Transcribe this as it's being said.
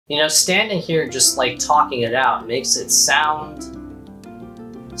You know, standing here just like talking it out makes it sound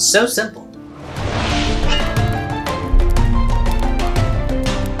so simple.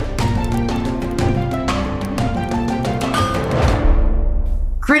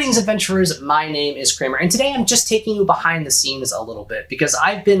 Greetings, adventurers. My name is Kramer, and today I'm just taking you behind the scenes a little bit because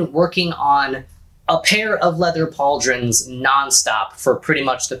I've been working on a pair of leather pauldrons nonstop for pretty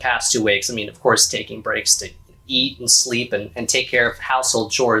much the past 2 weeks. I mean, of course, taking breaks to eat and sleep and take care of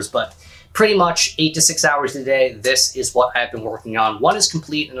household chores, but pretty much 8 to 6 hours a day, this is what I've been working on. One is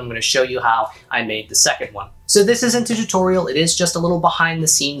complete, and I'm going to show you how I made the second one. So this isn't a tutorial, it is just a little behind the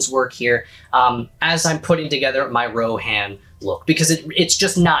scenes work here as I'm putting together my row hand look, because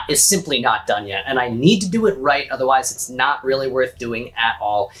it's simply not done yet, and I need to do it right, otherwise it's not really worth doing at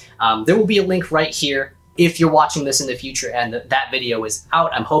all. There will be a link right here if you're watching this in the future and that video is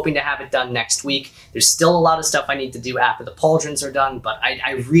out. I'm hoping to have it done next week. There's still a lot of stuff I need to do after the pauldrons are done, but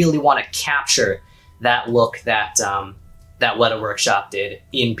I really want to capture that look that that Weta Workshop did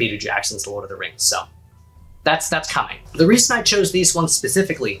in Peter Jackson's The Lord of the Rings. So that's coming. The reason I chose these ones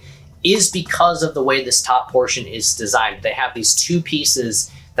specifically is because of the way this top portion is designed. They have these two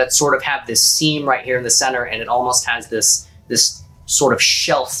pieces that sort of have this seam right here in the center, and it almost has this sort of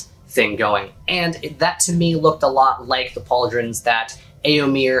shelf thing going. And that to me looked a lot like the pauldrons that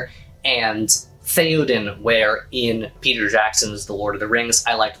Éomer and Theoden wear in Peter Jackson's The Lord of the Rings.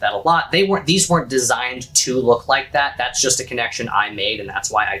 I liked that a lot. These weren't designed to look like that. That's just a connection I made, and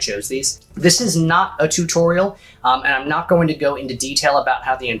that's why I chose these. This is not a tutorial, and I'm not going to go into detail about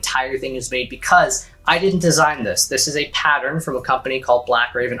how the entire thing is made because I didn't design this. This is a pattern from a company called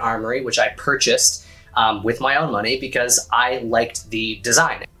Black Raven Armory, which I purchased with my own money because I liked the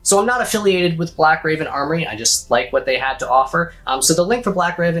design. So I'm not affiliated with Black Raven Armory, I just like what they had to offer. So the link for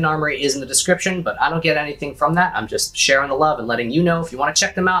Black Raven Armory is in the description, but I don't get anything from that. I'm just sharing the love and letting you know if you want to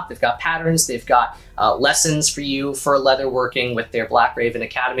check them out. They've got patterns, they've got lessons for you for leather working with their Black Raven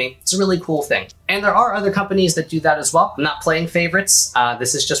Academy. It's a really cool thing. And there are other companies that do that as well. I'm not playing favorites.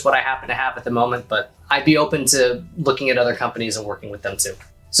 This is just what I happen to have at the moment, but I'd be open to looking at other companies and working with them too.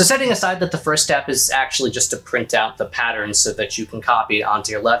 So setting aside that the first step is actually just to print out the patterns so that you can copy it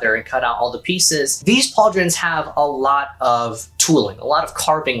onto your leather and cut out all the pieces, these pauldrons have a lot of tooling, a lot of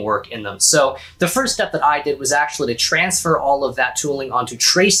carving work in them. So the first step that I did was actually to transfer all of that tooling onto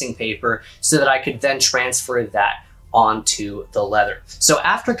tracing paper so that I could then transfer that onto the leather. So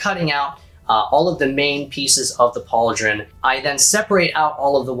after cutting out all of the main pieces of the pauldron, I then separate out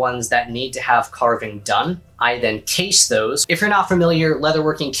all of the ones that need to have carving done. I then case those. If you're not familiar,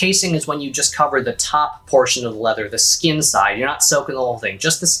 leatherworking casing is when you just cover the top portion of the leather, the skin side. You're not soaking the whole thing,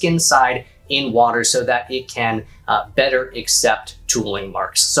 just the skin side in water so that it can better accept tooling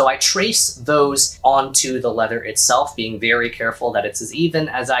marks. So I trace those onto the leather itself, being very careful that it's as even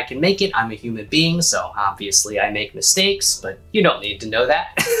as I can make it. I'm a human being, so obviously I make mistakes, but you don't need to know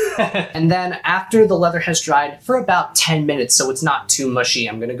that. And then after the leather has dried for about 10 minutes, so it's not too mushy,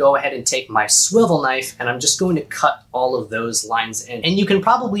 I'm gonna go ahead and take my swivel knife and I'm just going to cut all of those lines in. And you can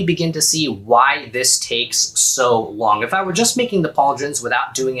probably begin to see why this takes so long. If I were just making the pauldrons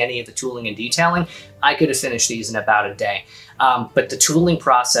without doing any of the tooling and detailing, I could have finished these in about a day. But the tooling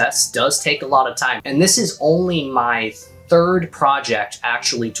process does take a lot of time. And this is only my third project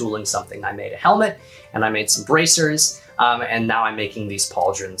actually tooling something. I made a helmet and I made some bracers, and now I'm making these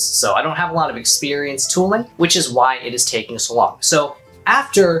pauldrons. So I don't have a lot of experience tooling, which is why it is taking so long. So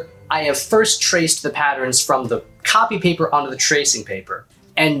after I have first traced the patterns from the copy paper onto the tracing paper,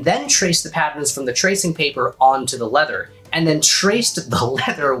 and then traced the patterns from the tracing paper onto the leather, and then traced the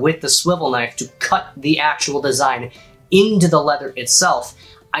leather with the swivel knife to cut the actual design into the leather itself,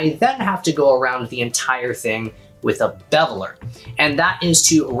 I then have to go around the entire thing with a beveler. And that is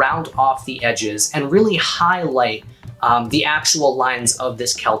to round off the edges and really highlight the actual lines of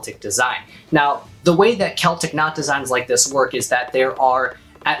this Celtic design. Now, the way that Celtic knot designs like this work is that there are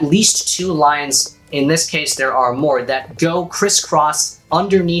at least 2 lines, in this case there are more, that go crisscross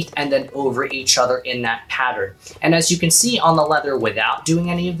underneath and then over each other in that pattern. And as you can see on the leather without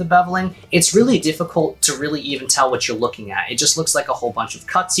doing any of the beveling, it's really difficult to really even tell what you're looking at. It just looks like a whole bunch of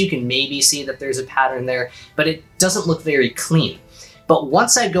cuts. You can maybe see that there's a pattern there, but it doesn't look very clean. But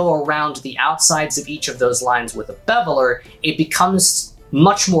once I go around the outsides of each of those lines with a beveler, it becomes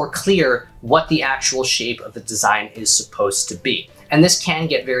much more clear what the actual shape of the design is supposed to be. And this can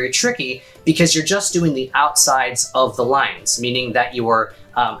get very tricky because you're just doing the outsides of the lines, meaning that you are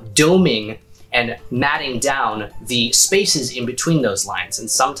doming and matting down the spaces in between those lines.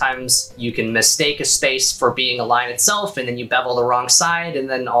 And sometimes you can mistake a space for being a line itself, and then you bevel the wrong side, and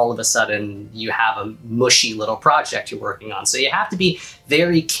then all of a sudden you have a mushy little project you're working on. So you have to be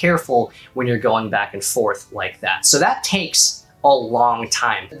very careful when you're going back and forth like that. So that takes a long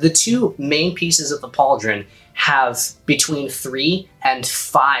time. The two main pieces of the pauldron have between 3 and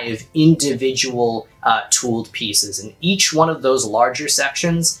 5 individual tooled pieces, and each one of those larger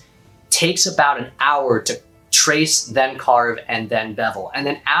sections takes about an hour to trace, then carve, and then bevel. And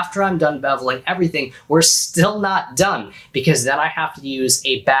then after I'm done beveling everything, we're still not done, because then I have to use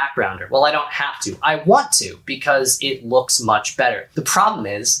a backgrounder. Well, I don't have to. I want to, because it looks much better. The problem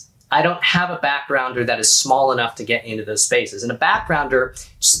is, I don't have a backgrounder that is small enough to get into those spaces. And a backgrounder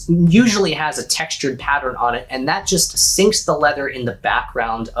usually has a textured pattern on it, and that just sinks the leather in the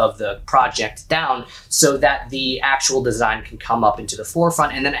background of the project down so that the actual design can come up into the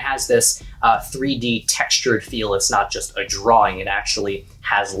forefront, and then it has this 3D textured feel. It's not just a drawing, it actually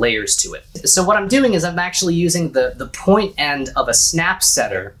has layers to it. So what I'm doing is I'm actually using the point end of a snap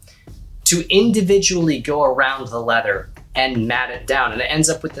setter to individually go around the leather and mat it down, and it ends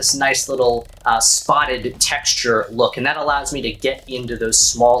up with this nice little spotted texture look, and that allows me to get into those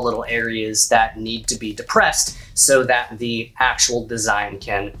small little areas that need to be depressed so that the actual design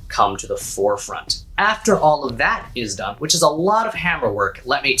can come to the forefront. After all of that is done, which is a lot of hammer work,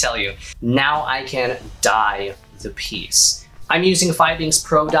 let me tell you, now I can dye the piece. I'm using 5inks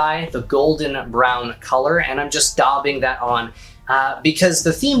Pro Dye, the golden brown color, and I'm just daubing that on because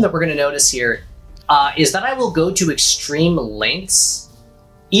the theme that we're going to notice here is that I will go to extreme lengths,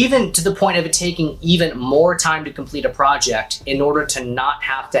 even to the point of it taking even more time to complete a project in order to not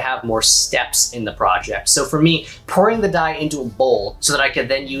have to have more steps in the project. So for me, pouring the dye into a bowl so that I could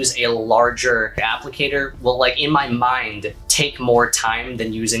then use a larger applicator will, like, in my mind, take more time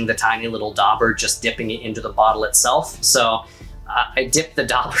than using the tiny little dauber, just dipping it into the bottle itself. So I dip the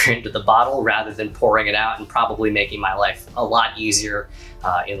dauber into the bottle rather than pouring it out, and probably making my life a lot easier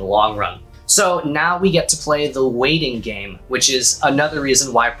in the long run. So now we get to play the waiting game, which is another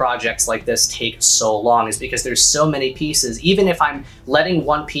reason why projects like this take so long, is because there's so many pieces. Even if I'm letting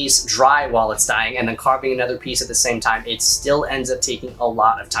one piece dry while it's dyeing and then carving another piece at the same time, it still ends up taking a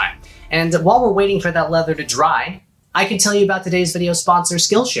lot of time. And while we're waiting for that leather to dry, I can tell you about today's video sponsor,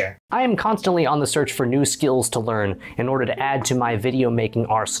 Skillshare. I am constantly on the search for new skills to learn in order to add to my video making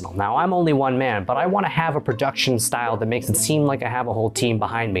arsenal. Now, I'm only one man, but I want to have a production style that makes it seem like I have a whole team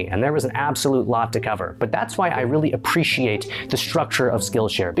behind me, and there is an absolute lot to cover. But that's why I really appreciate the structure of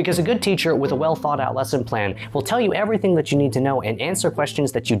Skillshare, because a good teacher with a well thought out lesson plan will tell you everything that you need to know and answer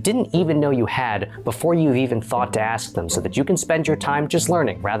questions that you didn't even know you had before you've even thought to ask them, so that you can spend your time just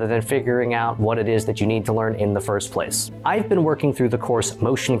learning rather than figuring out what it is that you need to learn in the first place. I've been working through the course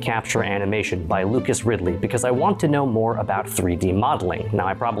Motion Capture Animation by Lucas Ridley because I want to know more about 3D modeling. Now,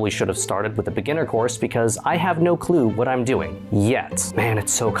 I probably should have started with a beginner course because I have no clue what I'm doing yet. Man,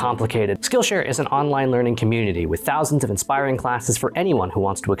 it's so complicated. Skillshare is an online learning community with thousands of inspiring classes for anyone who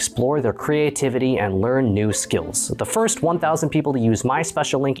wants to explore their creativity and learn new skills. The first 1,000 people to use my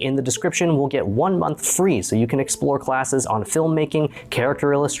special link in the description will get 1 month free, so you can explore classes on filmmaking,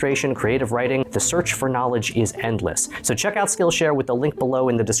 character illustration, creative writing. The search for knowledge is endless. So check out Skillshare with the link below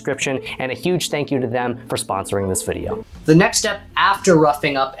in the description, and a huge thank you to them for sponsoring this video. The next step after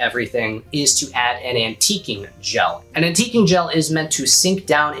roughing up everything is to add an antiquing gel. An antiquing gel is meant to sink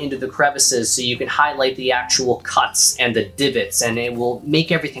down into the crevices so you can highlight the actual cuts and the divots, and it will make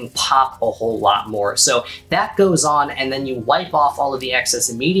everything pop a whole lot more. So that goes on, and then you wipe off all of the excess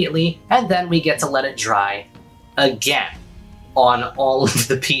immediately, and then we get to let it dry again on all of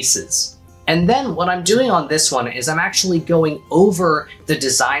the pieces. And then what I'm doing on this one is I'm actually going over the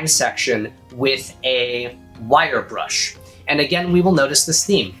design section with a wire brush. And again, we will notice this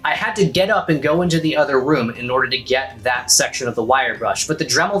theme. I had to get up and go into the other room in order to get that section of the wire brush, but the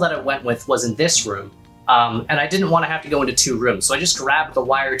Dremel that it went with was in this room. And I didn't want to have to go into 2 rooms. So I just grabbed the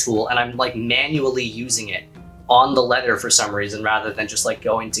wire tool and I'm like manually using it on the leather for some reason, rather than just like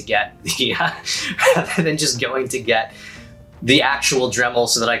going to get the, rather than just going to get the actual Dremel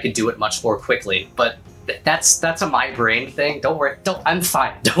so that I could do it much more quickly. But that's a my brain thing. Don't worry, I'm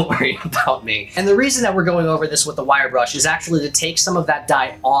fine. Don't worry about me. And the reason that we're going over this with the wire brush is actually to take some of that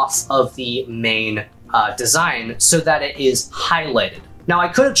dye off of the main design so that it is highlighted. Now, I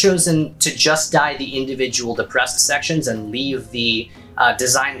could have chosen to just dye the individual depressed sections and leave the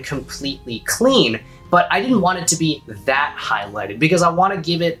design completely clean, but I didn't want it to be that highlighted because I want to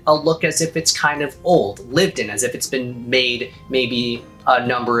give it a look as if it's kind of old, lived in, as if it's been made maybe a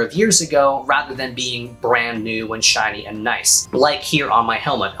number of years ago rather than being brand new and shiny and nice. Like here on my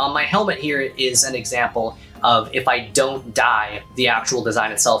helmet. On my helmet here is an example of if I don't dye the actual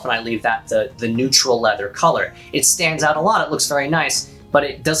design itself and I leave that the neutral leather color. It stands out a lot, it looks very nice, but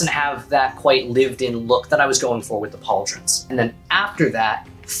it doesn't have that quite lived-in look that I was going for with the pauldrons. And then after that,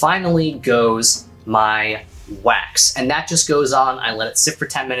 finally goes my wax, and that just goes on. I let it sit for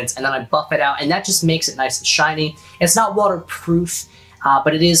 10 minutes and then I buff it out, and that just makes it nice and shiny. It's not waterproof,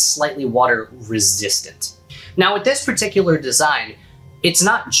 but it is slightly water resistant. Now with this particular design, it's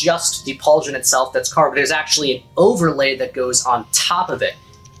not just the pauldron itself that's carved, there's actually an overlay that goes on top of it,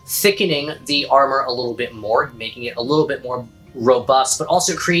 thickening the armor a little bit more, making it a little bit more robust, but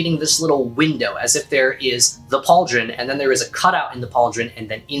also creating this little window as if there is the pauldron and then there is a cutout in the pauldron, and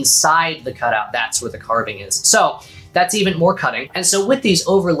then inside the cutout, that's where the carving is. So that's even more cutting. And so with these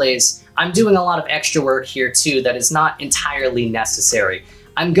overlays, I'm doing a lot of extra work here too that is not entirely necessary.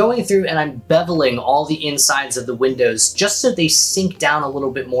 I'm going through and I'm beveling all the insides of the windows just so they sink down a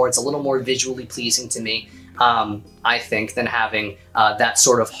little bit more. It's a little more visually pleasing to me, I think, than having that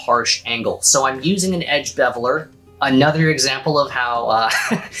sort of harsh angle. So I'm using an edge beveler. Another example of how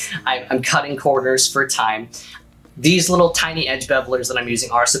I'm cutting corners for time. These little tiny edge bevelers that I'm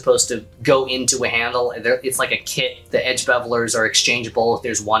using are supposed to go into a handle. It's like a kit. The edge bevelers are exchangeable if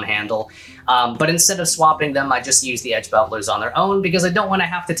there's one handle. But instead of swapping them, I just use the edge bevelers on their own because I don't want to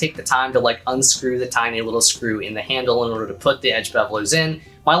have to take the time to like unscrew the tiny little screw in the handle in order to put the edge bevelers in.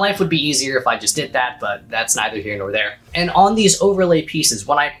 My life would be easier if I just did that, but that's neither here nor there. And on these overlay pieces,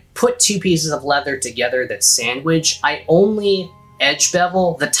 when I put two pieces of leather together that sandwich, I only edge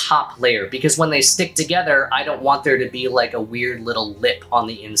bevel the top layer because when they stick together, I don't want there to be like a weird little lip on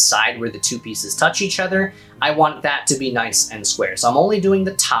the inside where the two pieces touch each other. I want that to be nice and square. So I'm only doing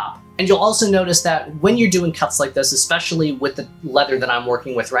the top. And you'll also notice that when you're doing cuts like this, especially with the leather that I'm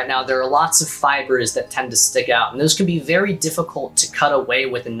working with right now, there are lots of fibers that tend to stick out. And those can be very difficult to cut away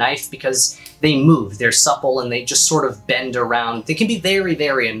with a knife because they move, they're supple, and they just sort of bend around. They can be very,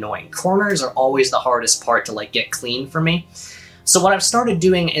 very annoying. Corners are always the hardest part to like get clean for me. So what I've started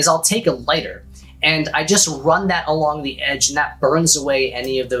doing is I'll take a lighter and I just run that along the edge, and that burns away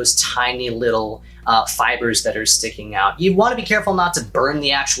any of those tiny little fibers that are sticking out. You want to be careful not to burn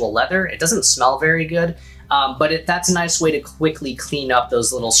the actual leather. It doesn't smell very good, but that's a nice way to quickly clean up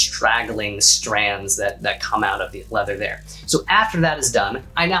those little straggling strands that come out of the leather there. So after that is done,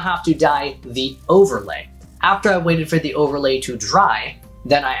 I now have to dye the overlay. After I waited for the overlay to dry,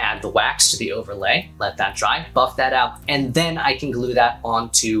 then I add the wax to the overlay, let that dry, buff that out, and then I can glue that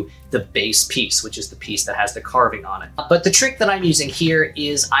onto the base piece, which is the piece that has the carving on it. But the trick that I'm using here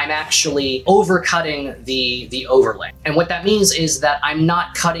is I'm actually overcutting the overlay. And what that means is that I'm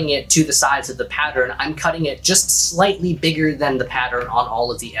not cutting it to the size of the pattern, I'm cutting it just slightly bigger than the pattern on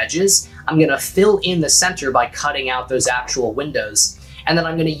all of the edges. I'm gonna fill in the center by cutting out those actual windows. And then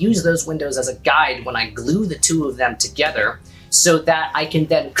I'm gonna use those windows as a guide when I glue the two of them together, so that I can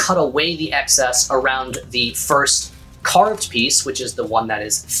then cut away the excess around the first carved piece, which is the one that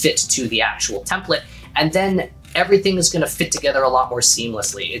is fit to the actual template, and then everything is going to fit together a lot more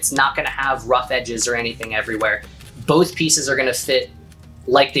seamlessly. It's not going to have rough edges or anything everywhere. Both pieces are going to fit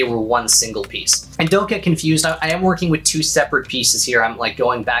like they were one single piece. And don't get confused, I am working with two separate pieces here. I'm like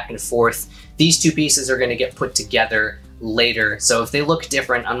going back and forth. These two pieces are going to get put together later, so if they look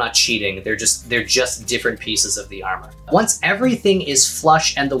different, I'm not cheating. They're just different pieces of the armor. Once everything is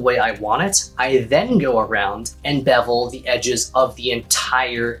flush and the way I want it, I then go around and bevel the edges of the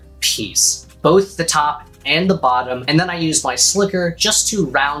entire piece, both the top and the bottom, and then I use my slicker just to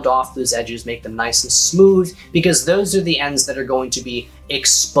round off those edges, make them nice and smooth, because those are the ends that are going to be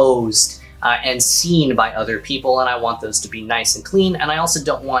exposed and seen by other people, and I want those to be nice and clean, and I also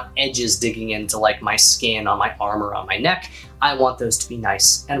don't want edges digging into like my skin on my armor on my neck. I want those to be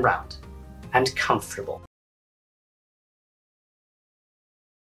nice and round and comfortable.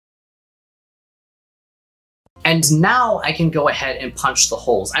 And now I can go ahead and punch the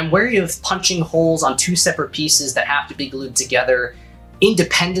holes. I'm wary of punching holes on two separate pieces that have to be glued together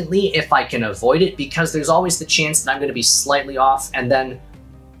independently if I can avoid it, because there's always the chance that I'm going to be slightly off, and then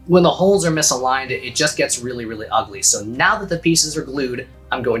when the holes are misaligned, it just gets really, really ugly. So now that the pieces are glued,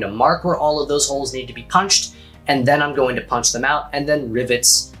 I'm going to mark where all of those holes need to be punched, and then I'm going to punch them out, and then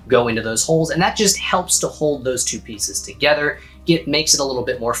rivets go into those holes, and that just helps to hold those two pieces together. It makes it a little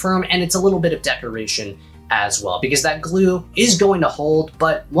bit more firm, and it's a little bit of decoration as well, because that glue is going to hold,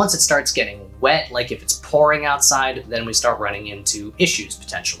 but once it starts getting wet, like if it's pouring outside, then we start running into issues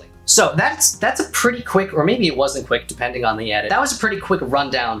potentially. So that's a pretty quick, or maybe it wasn't quick depending on the edit. That was a pretty quick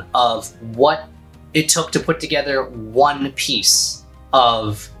rundown of what it took to put together one piece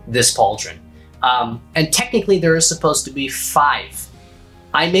of this pauldron. And technically there is supposed to be 5.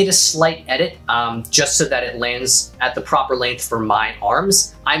 I made a slight edit just so that it lands at the proper length for my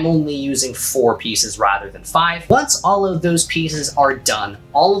arms. I'm only using 4 pieces rather than 5. Once all of those pieces are done,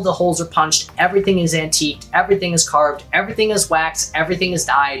 all of the holes are punched, everything is antiqued, everything is carved, everything is waxed, everything is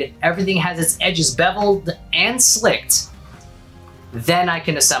dyed, everything has its edges beveled and slicked, then I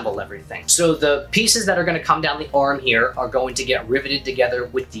can assemble everything. So the pieces that are going to come down the arm here are going to get riveted together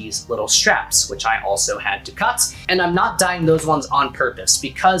with these little straps, which I also had to cut. And I'm not dyeing those ones on purpose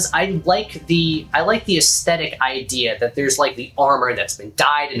because I like the aesthetic idea that there's like the armor that's been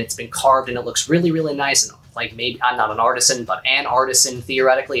dyed and it's been carved and it looks really, really nice. And like, maybe I'm not an artisan, but an artisan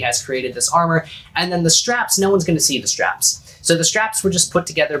theoretically has created this armor. And then the straps, no one's going to see the straps. So the straps were just put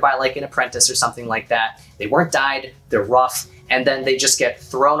together by like an apprentice or something like that. They weren't dyed, they're rough, and then they just get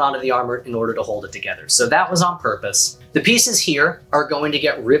thrown onto the armor in order to hold it together. So that was on purpose. The pieces here are going to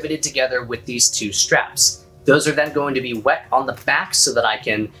get riveted together with these 2 straps. Those are then going to be wet on the back so that I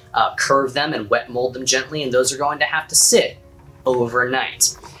can curve them and wet mold them gently, and those are going to have to sit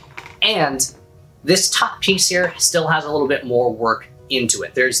overnight. And this top piece here still has a little bit more work into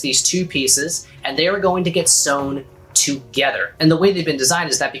it. There's these 2 pieces, and they are going to get sewn together. And the way they've been designed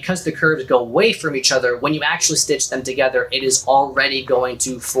is that because the curves go away from each other, when you actually stitch them together, it is already going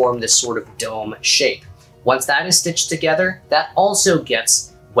to form this sort of dome shape. Once that is stitched together, that also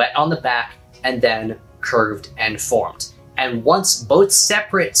gets wet on the back and then curved and formed. And once both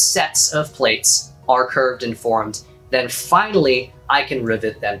separate sets of plates are curved and formed, then finally I can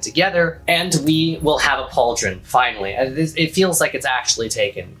rivet them together and we will have a pauldron, finally. It feels like it's actually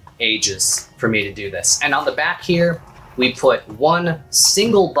taken ages for me to do this. And on the back here, we put 1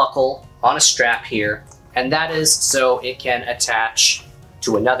 single buckle on a strap here, and that is so it can attach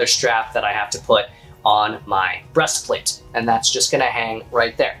to another strap that I have to put on my breastplate. And that's just gonna hang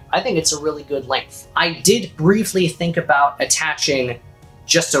right there. I think it's a really good length. I did briefly think about attaching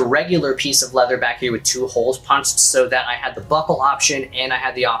just a regular piece of leather back here with 2 holes punched so that I had the buckle option and I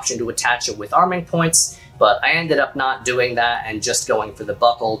had the option to attach it with arming points. But I ended up not doing that and just going for the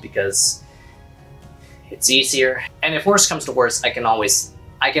buckle because it's easier. And if worse comes to worse, I can always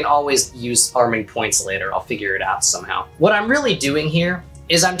use arming points later. I'll figure it out somehow. What I'm really doing here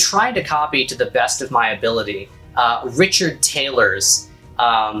is I'm trying to copy to the best of my ability Richard Taylor's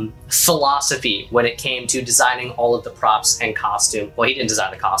philosophy when it came to designing all of the props and costume. Well, he didn't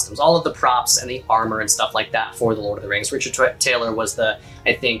design the costumes, all of the props and the armor and stuff like that for The Lord of the Rings. Richard Taylor was the,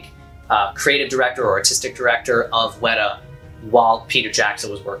 I think, creative director or artistic director of Weta while Peter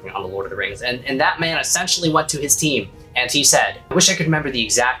Jackson was working on The Lord of the Rings. And that man essentially went to his team and he said, I wish I could remember the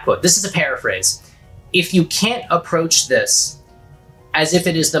exact quote. This is a paraphrase. If you can't approach this as if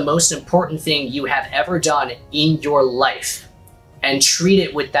it is the most important thing you have ever done in your life and treat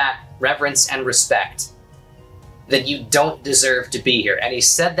it with that reverence and respect, then you don't deserve to be here. And he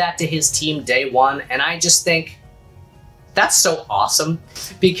said that to his team day 1. And I just think, that's so awesome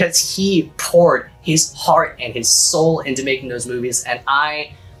because he poured his heart and his soul into making those movies. And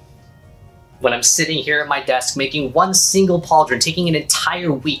when I'm sitting here at my desk making 1 single pauldron, taking an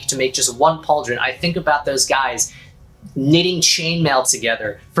entire week to make just 1 pauldron, I think about those guys knitting chainmail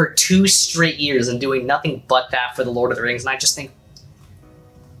together for 2 straight years and doing nothing but that for The Lord of the Rings. And I just think,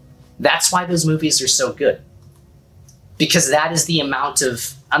 that's why those movies are so good. Because that is the amount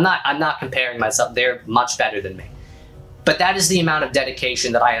of, I'm not comparing myself, they're much better than me. But that is the amount of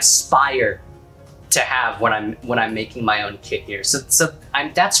dedication that I aspire to have when I'm making my own kit here. So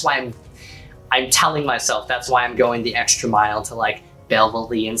that's why I'm telling myself, that's why I'm going the extra mile to like bevel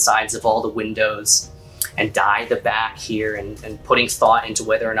the insides of all the windows and dye the back here and putting thought into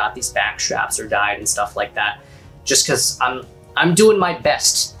whether or not these back straps are dyed and stuff like that. Just because I'm doing my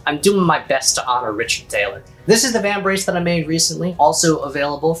best. I'm doing my best to honor Richard Taylor. This is the van brace that I made recently, also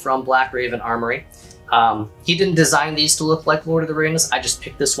available from Black Raven Armory. He didn't design these to look like Lord of the Rings. I just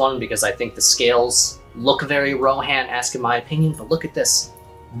picked this one because I think the scales look very Rohan-esque in my opinion, but look at this.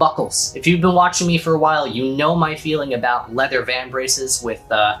 Buckles. If you've been watching me for a while, you know my feeling about leather van braces with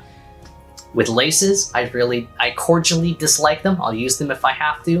laces. I cordially dislike them. I'll use them if I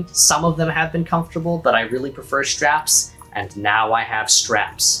have to. Some of them have been comfortable, but I really prefer straps, and now I have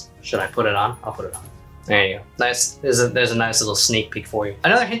straps. Should I put it on? I'll put it on. There you go. Nice. There's a nice little sneak peek for you.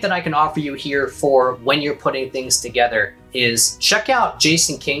 Another hint that I can offer you here for when you're putting things together is check out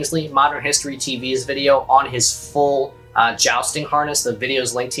Jason Kingsley, Modern History TV's video on his full jousting harness. The video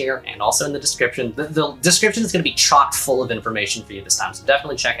is linked here and also in the description. The description is going to be chock full of information for you this time, so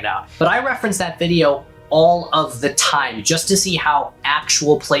definitely check it out. But I reference that video all of the time just to see how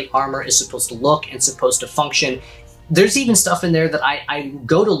actual plate armor is supposed to look and supposed to function there's even stuff in there that I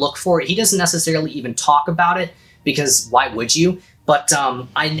go to look for. He doesn't necessarily even talk about it, because why would you? But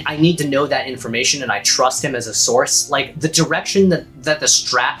I need to know that information, and I trust him as a source. Like, the direction that the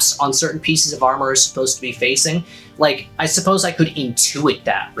straps on certain pieces of armor are supposed to be facing, like, I suppose I could intuit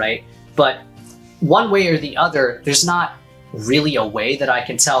that, right? But one way or the other, there's not really a way that I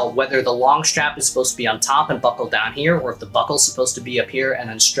can tell whether the long strap is supposed to be on top and buckle down here, or if the buckle's supposed to be up here and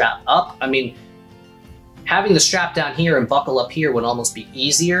then strap up. I mean, having the strap down here and buckle up here would almost be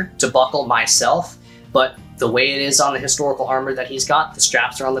easier to buckle myself, but the way it is on the historical armor that he's got, the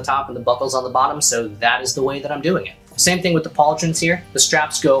straps are on the top and the buckle's on the bottom, so that is the way that I'm doing it. Same thing with the pauldrons here. The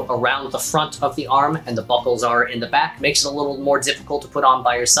straps go around the front of the arm and the buckles are in the back. Makes it a little more difficult to put on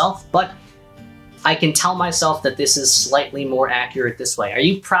by yourself, but I can tell myself that this is slightly more accurate this way. Are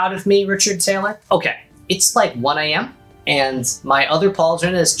you proud of me, Richard Taylor? Okay, it's like 1 a.m. and my other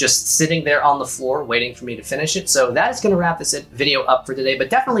pauldron is just sitting there on the floor waiting for me to finish it. So that is going to wrap this video up for today, but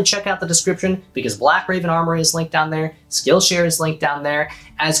definitely check out the description, because Black Raven Armory is linked down there, Skillshare is linked down there,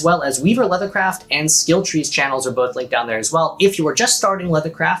 as well as Weaver Leathercraft and Skilltree's channels are both linked down there as well. If you are just starting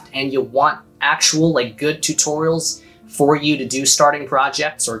Leathercraft and you want actual, like, good tutorials for you to do starting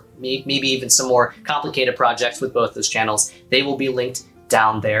projects, or maybe even some more complicated projects with both those channels, they will be linked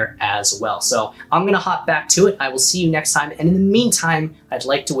down there as well. So I'm gonna hop back to it. I will see you next time, and in the meantime, I'd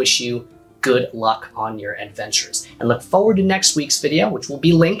like to wish you good luck on your adventures, and look forward to next week's video, which will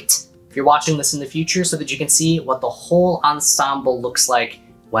be linked if you're watching this in the future, so that you can see what the whole ensemble looks like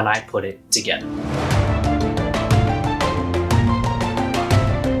when I put it together.